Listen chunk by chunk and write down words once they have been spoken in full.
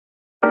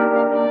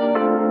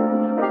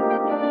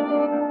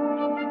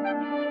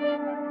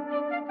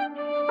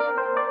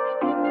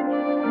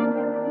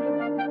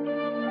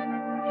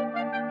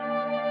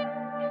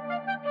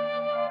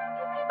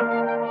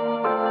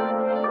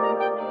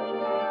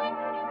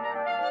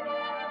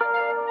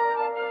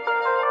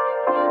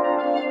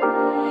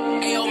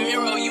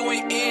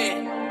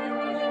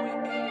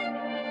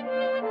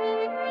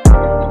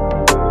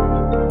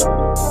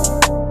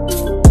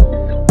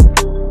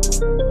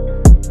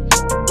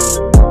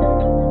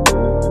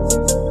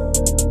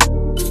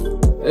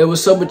Hey,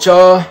 what's up with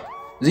y'all?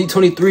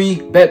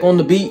 Z23 back on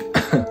the beat.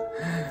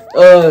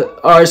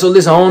 Alright, so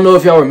listen, I don't know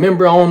if y'all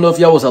remember, I don't know if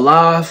y'all was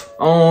alive.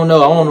 I don't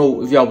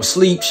know if y'all was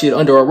asleep, shit,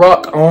 under a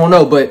rock. I don't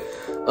know, but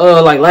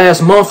like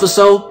last month or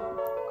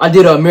so, I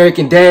did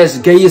American Dad's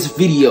Gayest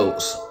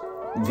videos.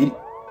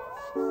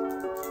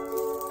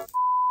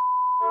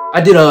 I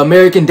did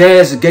American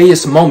Dad's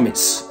Gayest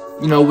moments,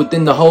 you know,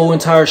 within the whole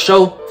entire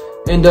show.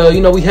 And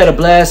you know, we had a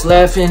blast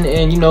laughing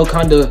and, you know,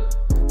 kinda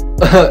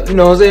you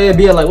know what I'm saying,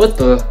 being like, what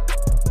the?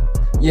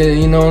 Yeah,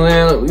 you know what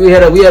I'm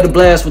saying? We had a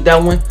blast with that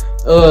one.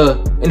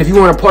 And if you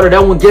weren't a part of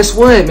that one, guess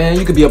what, man?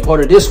 You could be a part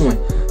of this one.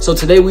 So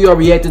today we are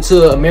reacting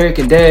to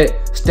American Dad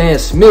Stan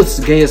Smith's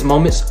Gayest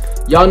moments.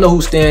 Y'all know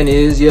who Stan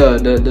is, yeah,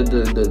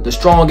 the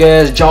strong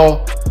ass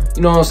jaw.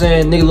 You know what I'm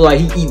saying? Nigga look like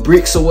he eat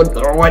bricks or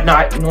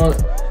whatnot. You know,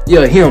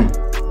 yeah, him.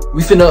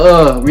 We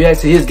finna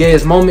react to his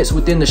gayest moments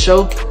within the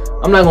show.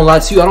 I'm not gonna lie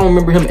to you, I don't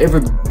remember him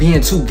ever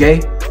being too gay.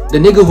 The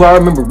nigga who I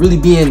remember really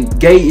being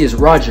gay is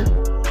Roger.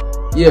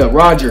 Yeah,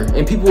 Roger.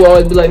 And people will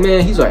always be like,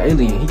 man, he's an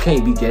alien. He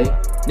can't be gay.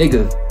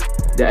 Nigga,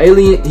 the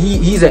alien,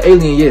 he's an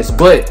alien, yes,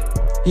 but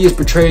he is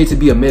portrayed to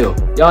be a male.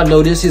 Y'all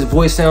know this, his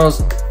voice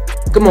sounds,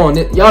 come on,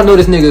 y'all know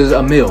this nigga is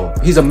a male.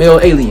 He's a male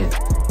alien.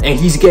 And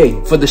he's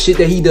gay for the shit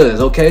that he does,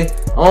 okay?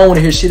 I don't want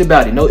to hear shit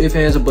about it. No ifs,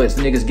 ands, or buts.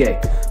 The nigga's gay.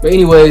 But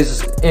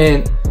anyways,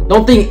 and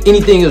don't think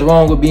anything is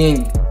wrong with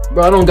being,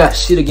 bro, I don't got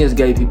shit against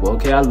gay people,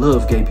 okay? I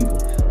love gay people.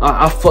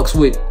 I fucks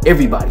with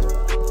everybody. You know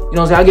what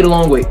I'm saying? I get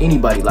along with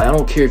anybody. Like, I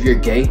don't care if you're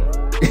gay.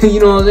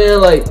 You know what I'm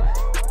saying? Like,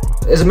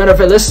 as a matter of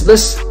fact,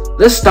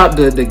 let's stop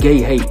the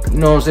gay hate. You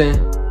know what I'm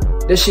saying?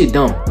 That shit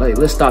dumb. Like,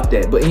 let's stop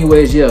that. But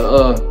anyways, yeah,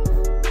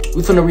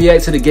 we finna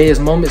react to the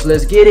gayest moments.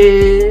 Let's get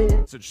it.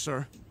 Message,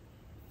 sir.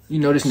 You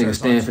know this nigga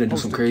Stan finna do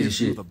some crazy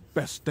shit. The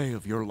best day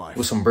of your life.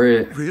 With some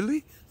bread.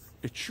 Really?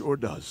 It sure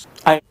does.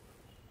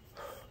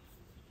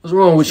 What's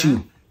wrong with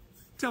you?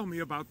 Tell me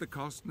about the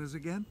Costners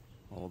again.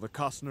 Oh, the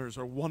Costners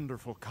are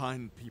wonderful,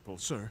 kind people,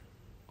 sir.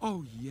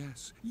 Oh,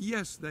 yes.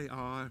 Yes, they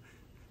are.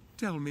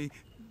 Tell me,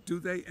 do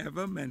they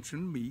ever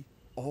mention me?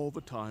 All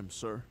the time,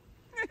 sir.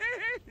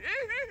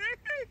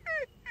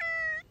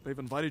 They've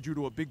invited you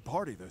to a big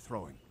party they're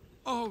throwing.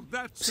 Oh,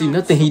 that's see,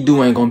 nothing he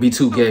do ain't gonna be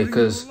too gay,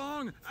 cause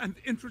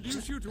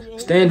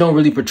Stan don't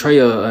really portray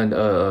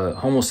a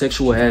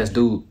homosexual ass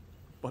dude.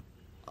 But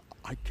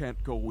I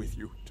can't go with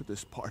you to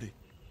this party.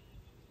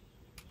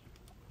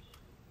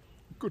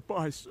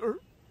 Goodbye, sir.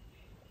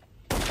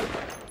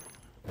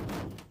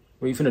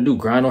 What you finna do?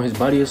 Grind on his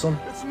body or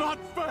something? It's not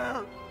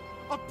fair.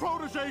 A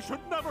protege should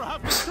never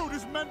have to shoot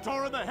his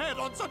mentor in the head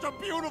on such a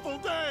beautiful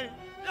day.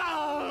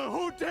 Ah,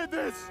 who did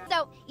this?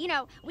 So, you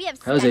know, we have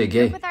how's it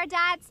gay? With our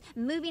dads,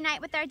 movie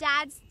night with our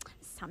dads.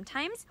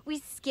 Sometimes we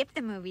skip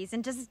the movies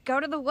and just go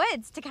to the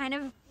woods to kind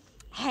of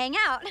hang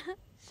out.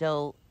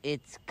 So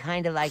it's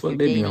kind of like you're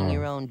dating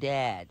your own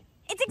dad.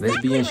 It's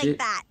exactly like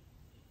that.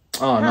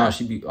 Oh, no,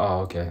 she be, oh,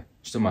 okay.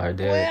 She's talking about her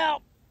dad.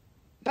 Well,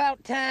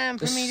 about time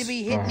for me to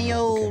be hitting the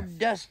old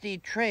dusty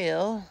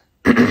trail.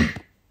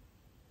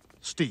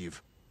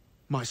 Steve,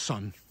 my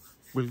son,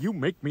 will you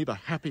make me the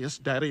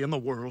happiest daddy in the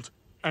world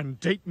and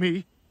date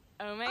me?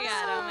 Oh my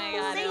god, oh my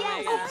god, Say oh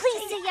yes. my god. Oh,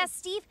 please say yes,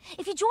 Steve.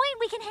 If you join,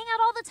 we can hang out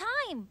all the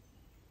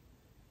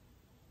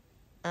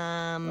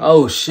time.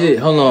 Oh shit,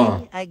 hold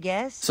on. I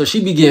guess. So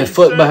she be getting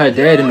fucked by her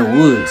dad in the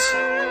woods.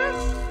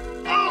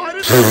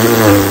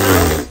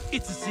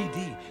 It's a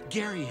CD.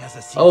 Gary has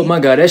a CD. Oh my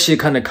god, that shit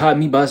kind of caught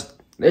me by,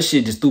 that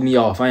shit just threw me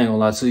off. I ain't gonna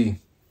lie to you.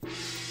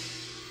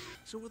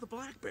 So with a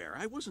black bear,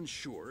 I wasn't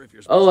sure if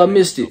you're oh, I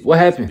missed it. What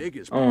happened? I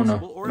don't know.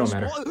 It don't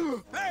matter.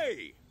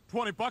 Hey,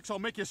 $20 will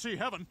make you see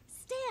heaven.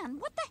 Stan,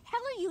 what the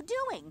hell are you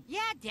doing?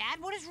 Yeah,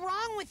 Dad, what is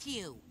wrong with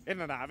you? Isn't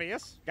it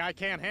obvious? Guy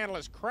can't handle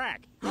his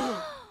crack.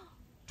 $10.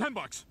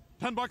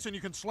 $10 and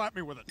you can slap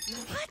me with it.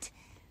 What?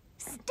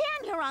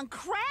 Stan, you're on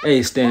crack?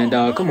 Hey, Stan,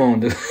 dog, come on,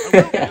 dude.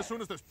 As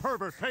soon as this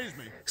pervert pays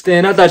me.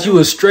 Stan, I thought you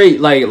was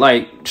straight, like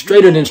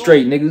straighter than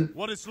straight, nigga.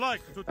 What it's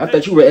like I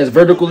thought you were as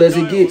vertical as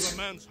it gets.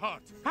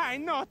 I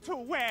know too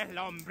well,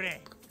 hombre.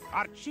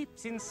 Our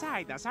chips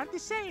inside us are the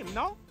same,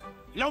 no?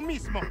 Lo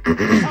mismo.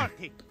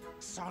 Salty.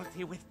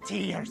 Salty with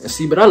tears.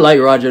 See, but I like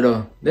Roger,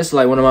 though. That's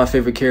like one of my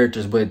favorite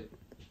characters, but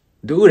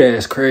dude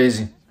ass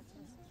crazy.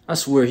 I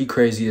swear he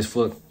crazy as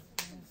fuck.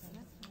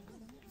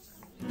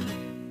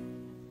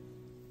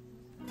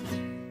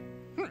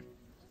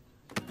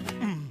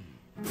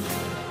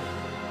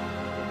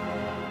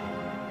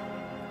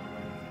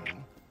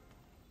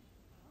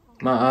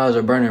 My eyes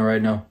are burning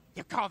right now.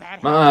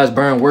 My eyes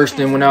burn worse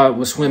than when I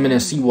was swimming in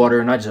seawater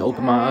and I just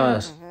opened my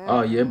eyes.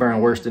 Oh yeah, it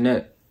burned worse than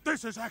that.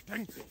 This is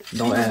acting.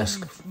 Don't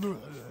ask.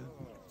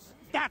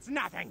 That's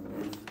nothing.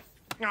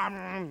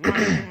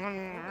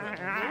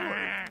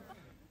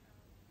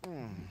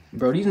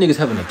 Bro, these niggas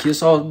having a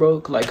kiss off,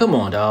 bro. Like, come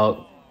on,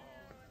 dog.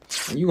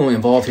 You gonna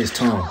involve his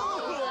tongue.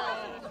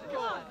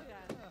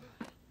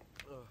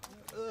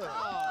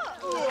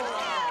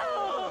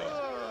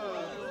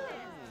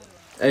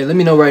 Hey, let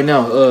me know right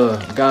now,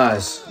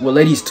 guys. Well,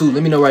 ladies too.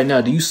 Let me know right now.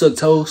 Do you suck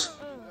toes?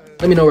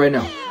 Let me know right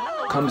now.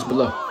 Comments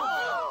below.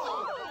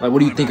 Like, what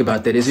do you think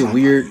about that? Is it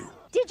weird?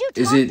 Did you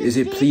Is talk it to is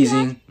it Steve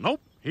pleasing? yet?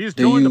 Nope. He's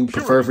Do doing you the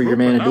prefer for your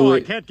purity man to route, do but now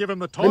it? I can't give him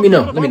the Let me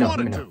know. talk Let me if I know. Let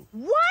me wanted know. to.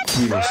 What?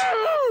 Yes.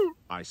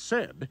 I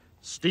said,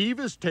 Steve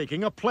is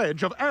taking a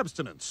pledge of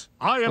abstinence.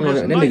 I am Oh,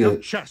 his that knight nigga-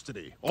 of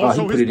chastity. Oh, he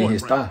Also put his it in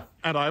his boyfriend. thigh.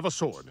 And I have a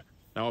sword.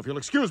 Now, if you'll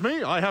excuse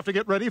me, I have to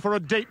get ready for a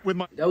date with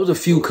my... That was a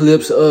few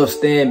clips of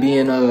Stan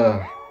being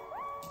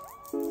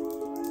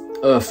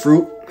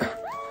fruit.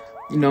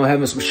 You know,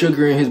 having some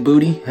sugar in his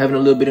booty, having a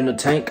little bit in the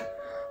tank.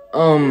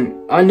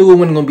 I knew it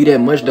wasn't gonna be that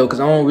much though, cause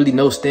I don't really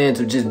know Stan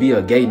to just be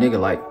a gay nigga.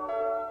 Like,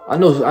 I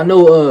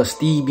know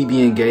Steve be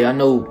being gay. I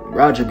know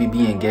Roger be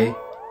being gay.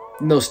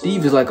 You know,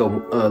 Steve is like a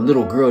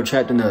little girl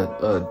trapped in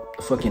a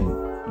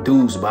fucking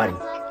dude's body.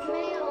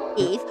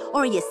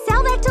 Or you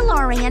sell that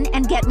DeLorean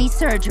and get me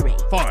surgery.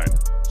 Fine.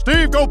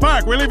 Steve, go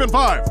back. We leave in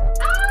 5.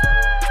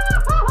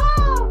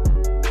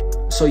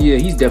 So yeah,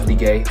 he's definitely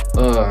gay.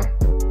 I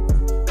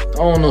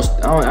don't know.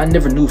 I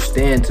never knew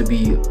Stan to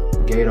be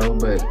gay though,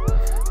 but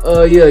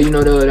yeah, you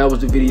know, that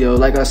was the video.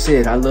 Like I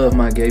said, I love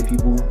my gay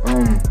people.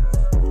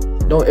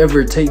 Don't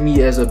ever take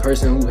me as a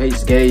person who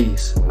hates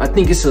gays. I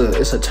think it's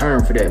a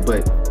term for that,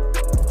 but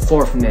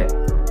far from that.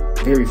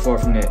 Very far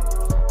from that.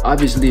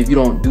 Obviously, if you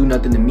don't do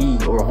nothing to me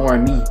or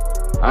harm me,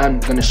 I'm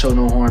gonna show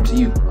no harm to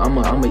you. I'm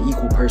an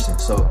equal person.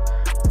 So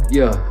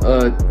yeah,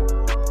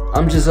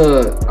 I'm just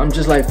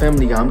like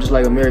Family Guy. I'm just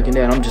like American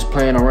Dad. I'm just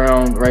playing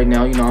around right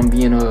now. You know, I'm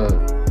being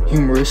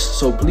humorous.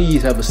 So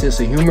please have a sense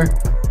of humor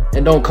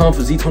and don't come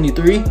for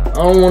Z23. I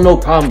don't want no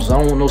problems. I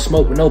don't want no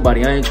smoke with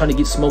nobody. I ain't trying to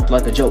get smoked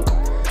like a joke.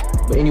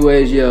 But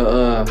anyways,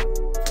 yeah,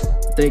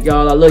 thank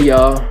y'all. I love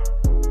y'all.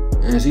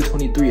 And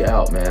Z23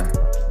 out, man.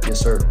 Yes,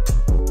 sir.